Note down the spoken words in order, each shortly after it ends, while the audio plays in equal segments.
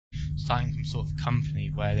starting some sort of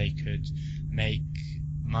company where they could make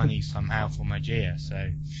money somehow for Mageia.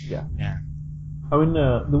 So yeah. I mean,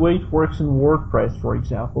 the way it works in WordPress, for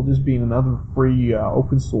example, this being another free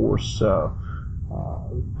open source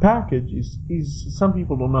package, is some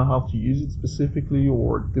people don't know how to use it specifically,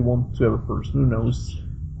 or they want to have a person who knows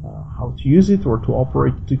how to use it or to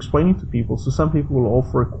operate it, to explain it to people. So some people will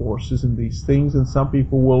offer courses in these things, and some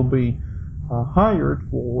people will be hired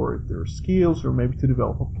for their skills, or maybe to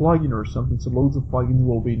develop a plugin or something. So loads of plugins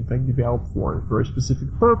will be in fact developed for a very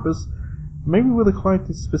specific purpose. Maybe where the client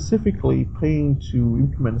is specifically paying to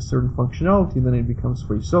implement a certain functionality, then it becomes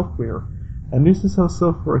free software. And this is how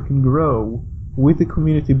software can grow with the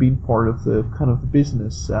community being part of the kind of the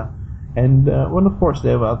business. And well, of course, they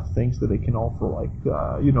have other things that they can offer, like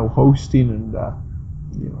hosting and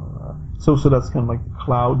so that's kind of like the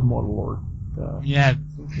cloud model, or yeah.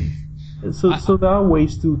 So there are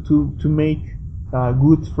ways to make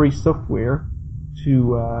good free software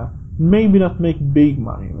to maybe not make big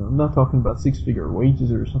money. I'm not talking about six-figure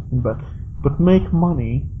wages or something, but make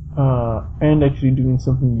money and actually doing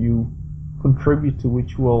something you contribute to,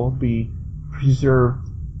 which will be preserved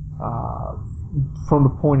from the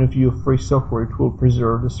point of view of free software. It will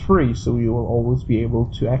preserve as free, so you will always be able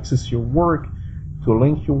to access your work, to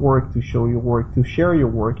link your work, to show your work, to share your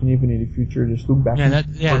work, and even in the future just look back. There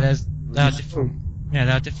are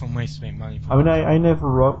different ways to make money. I mean, I never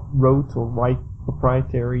wrote or write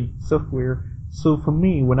proprietary software, so for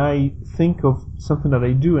me, when I think of something that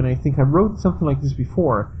I do, and I think I wrote something like this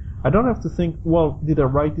before, I don't have to think, well, did I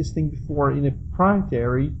write this thing before in a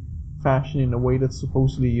proprietary fashion in a way that's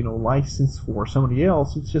supposedly, licensed for somebody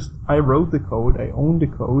else. It's just, I wrote the code, I own the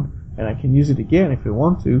code, and I can use it again if I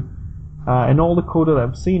want to. And all the code that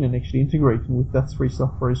I've seen and actually integrating with, that's free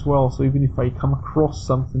software as well. So even if I come across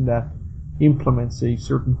something that implements a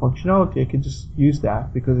certain functionality, I can just use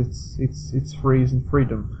that because it's free and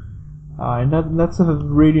freedom. And that's a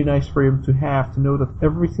really nice freedom to have, to know that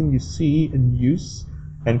everything you see and use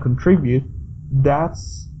and contribute,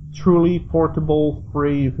 that's truly portable,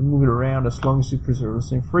 free. You can move it around as long as you preserve the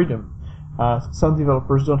same freedom. Some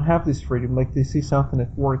developers don't have this freedom, like they see something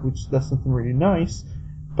at work which does something really nice,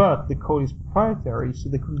 but the code is proprietary, so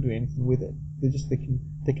they couldn't do anything with it.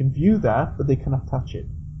 They can view that, but they cannot touch it.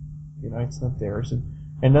 It's not theirs,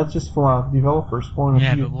 and that's just from a developer's point of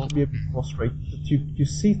view. It can be a bit frustrating. You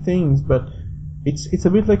see things, but it's a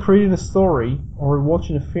bit like reading a story or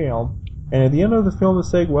watching a film. And at the end of the film, they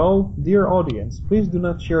say, well, dear audience, please do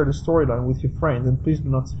not share the storyline with your friends, and please do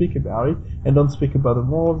not speak about it, and don't speak about the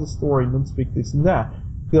moral of the story, and don't speak this and that.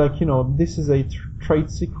 Be like, this is a trade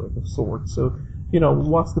secret of sorts. So,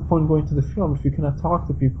 what's the point going to the film if you cannot talk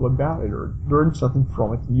to people about it or learn something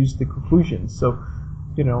from it and use the conclusions? So,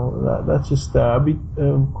 that's just a bit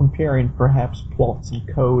comparing perhaps plots and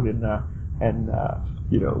code and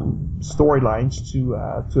storylines to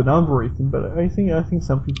an algorithm, but I think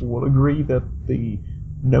some people will agree that the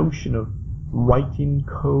notion of writing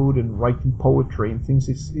code and writing poetry and things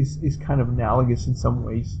is kind of analogous in some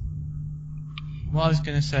ways. What I was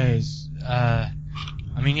going to say is,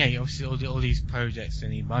 obviously all these projects, they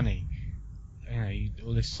need money.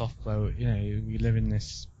 All this software, we live in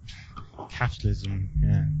this capitalism,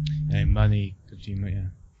 money,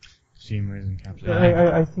 consumerism,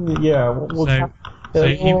 capitalism. I think that,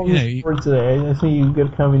 I think you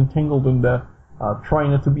get kind of entangled in the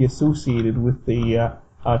trying not to be associated with the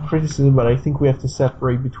criticism, but I think we have to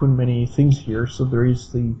separate between many things here. So there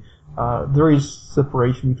is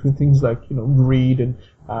separation between things like greed and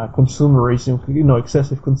consumerism,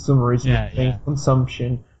 excessive consumerism, and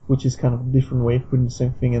consumption, which is kind of a different way of putting the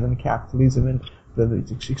same thing, and then capitalism, and then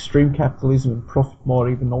it's extreme capitalism and profit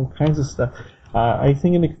motive and all kinds of stuff. I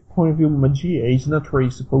think in the point of view of Mageia, it's not really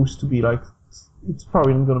supposed to be like, it's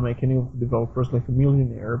probably not going to make any of the developers like a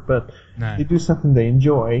millionaire, but they do something they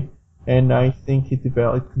enjoy, and I think it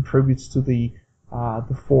contributes to the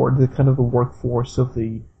kind of the workforce of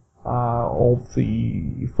the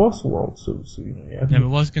FOSS world. So but what I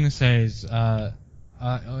was going to say is,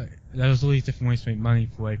 there's all these different ways to make money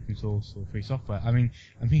for open source or free software. I mean,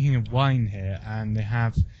 I'm thinking of wine here, and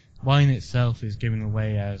wine itself is given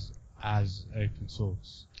away as open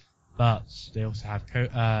source, but they also have Code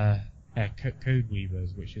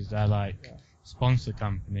Weavers, which is their sponsor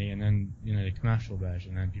company, and then the commercial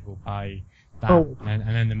version, and people buy that, and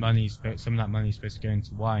then some of that money is supposed to go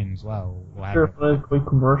into wine as well. Sure, like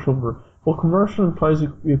commercial. Well, commercial implies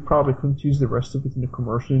you probably couldn't use the rest of it in a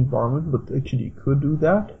commercial environment, but actually you could do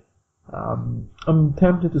that. I'm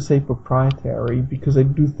tempted to say proprietary because I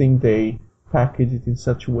do think they package it in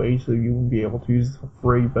such a way so you won't be able to use it for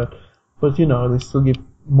free, but they still give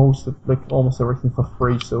almost everything for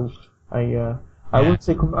free, so I wouldn't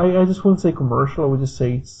say I just wouldn't say commercial. I would just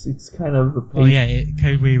say it's kind of a Well, yeah,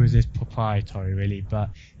 Code is proprietary, really, but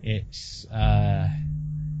it's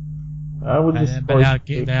I would just but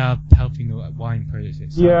they are helping the wine products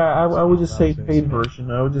itself. Yeah, I would just say paid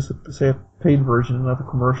version. I would just say a paid version, not a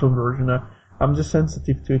commercial version. I'm just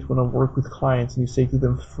sensitive to it when I work with clients and you say to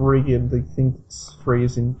them free and they think it's free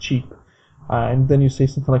as in cheap. And then you say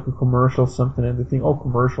something like a commercial something and they think, oh,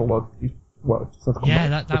 commercial, well, it's not commercial. Yeah,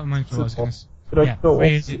 that reminds me of what I was going to say. No,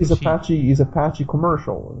 is Apache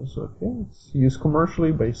commercial? And so, okay, it's used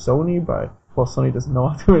commercially by Sony, well, Sony doesn't know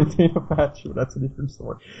how to maintain Apache, but that's a different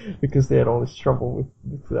story, because they had all this trouble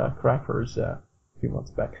with crackers a few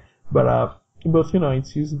months back. But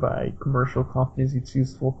it's used by commercial companies, it's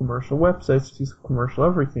used for commercial websites, it's used for commercial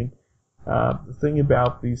everything. The thing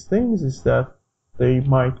about these things is that they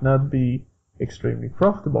might not be extremely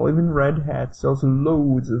profitable. Even Red Hat sells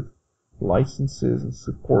loads of licenses and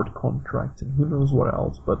support contracts and who knows what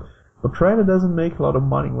else, but Red Hat doesn't make a lot of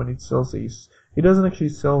money when it sells these. It doesn't actually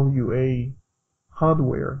sell you a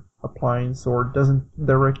hardware appliance or doesn't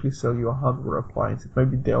directly sell you a hardware appliance. It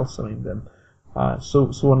might be Dell selling them.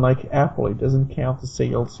 So unlike Apple, it doesn't count the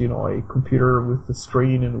sales, a computer with the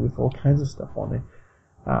screen and with all kinds of stuff on it.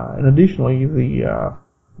 And additionally, the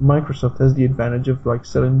Microsoft has the advantage of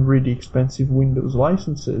selling really expensive Windows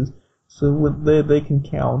licenses, so they can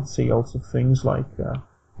count sales of things like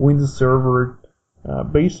Windows Server.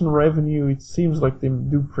 Based on revenue, it seems like they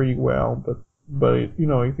do pretty well, but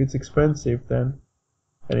if it's expensive, then,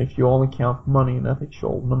 and if you only count money and not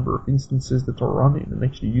actual number of instances that are running and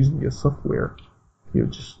actually using your software, you're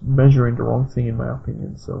just measuring the wrong thing, in my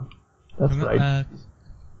opinion. So that's right.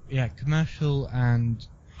 Yeah, commercial and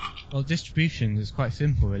distributions is quite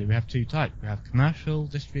simple, really. We have two types. We have commercial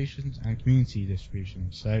distributions and community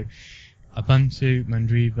distributions. So Ubuntu,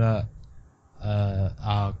 Mandriva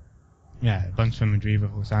Ubuntu and Mandriva,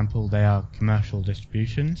 for example, they are commercial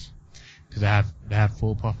distributions because they have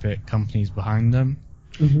for-profit companies behind them.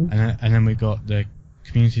 Mm-hmm. And then we got the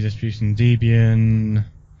community distribution Debian,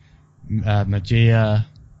 Mageia.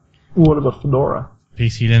 What about Fedora?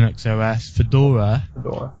 PCLinuxOS, Fedora.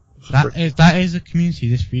 That is a community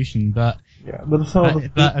distribution, but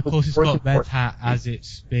of course it's got Red Hat as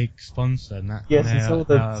its big sponsor. And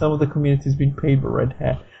some of the community has been paid by Red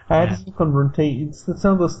Hat. I had some confrontation.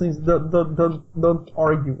 Some of those things don't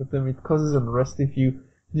argue with them. It causes unrest if you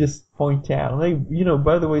just point out.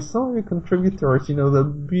 By the way, some of your contributors, they're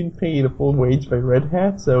being paid a full wage by Red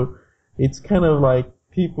Hat, so it's kind of like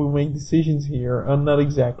people who make decisions here are not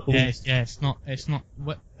exactly. It's not.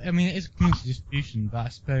 I mean, it is a community distribution, but I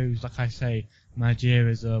suppose, like I say, Mageia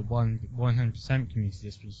is a 100% community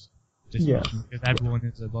distribution because everyone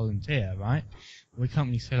is a volunteer, right? We can't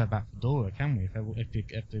really say that about Fedora, can we? If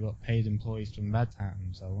they've got paid employees from Red Hat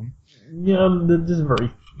and so on. Yeah, this is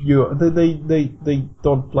very few. They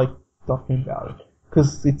don't like talking about it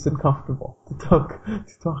because it's uncomfortable to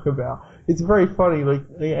talk about. It's very funny.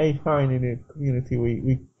 I find in a community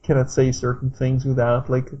we cannot say certain things without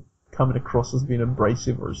coming across as being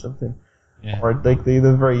abrasive or something. Yeah. Or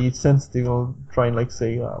they're very sensitive or try and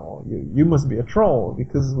say, well, you must be a troll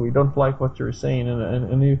because we don't like what you're saying.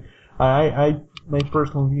 My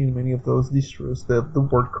personal view in many of those distros that the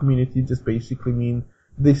word community just basically mean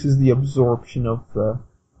this is the absorption of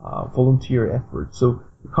volunteer effort. So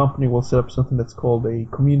the company will set up something that's called a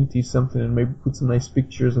community something and maybe put some nice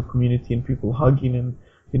pictures of community and people hugging and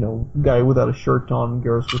guy without a shirt on,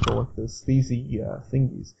 girls with all the sleazy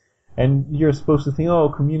thingies. And you're supposed to think, oh,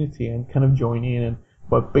 community, and kind of join in.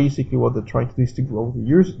 But basically what they're trying to do is to grow the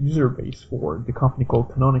user base for the company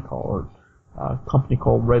called Canonical or a company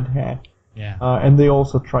called Red Hat. Yeah. And they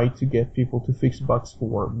also try to get people to fix bugs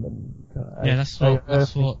for them. That's what.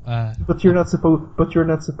 But you're not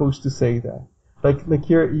supposed to say that. They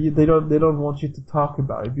don't want you to talk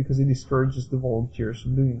about it because it discourages the volunteers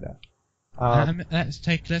from doing that. Let's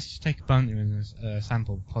just take Ubuntu as a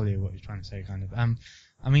sample, probably what you're trying to say, kind of.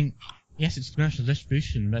 I mean, yes, it's commercial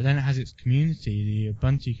distribution, but then it has its community, the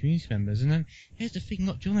Ubuntu community members, and then here's the thing,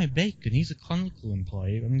 not John O'Bacon, he's a Chronicle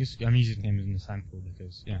employee. I'm using him as an example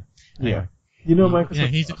because, Anyway, Microsoft.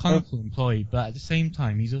 He's a Chronicle employee, but at the same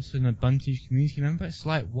time, he's also an Ubuntu community member. It's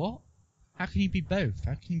like, what? How can you be both?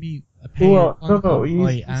 How can you be a paid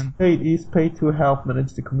employee He's paid to help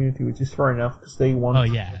manage the community, which is fair enough because they want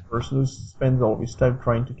a person who spends all his time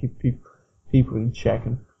trying to keep people in check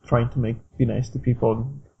and trying to be nice to people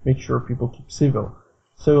and make sure people keep civil.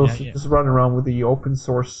 So just run around with the open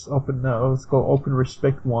source, it's called open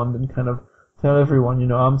respect wand and kind of tell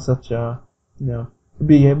everyone, I'm such a,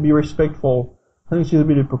 be respectful. I think she's a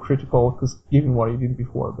bit hypocritical because given what he did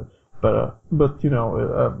before, But you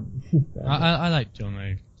know, I like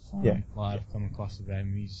Jono. Yeah. What I've come across with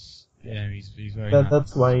him, he's very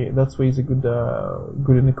that's nice. why he's a good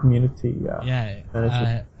in the community. Yeah,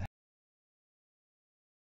 manager.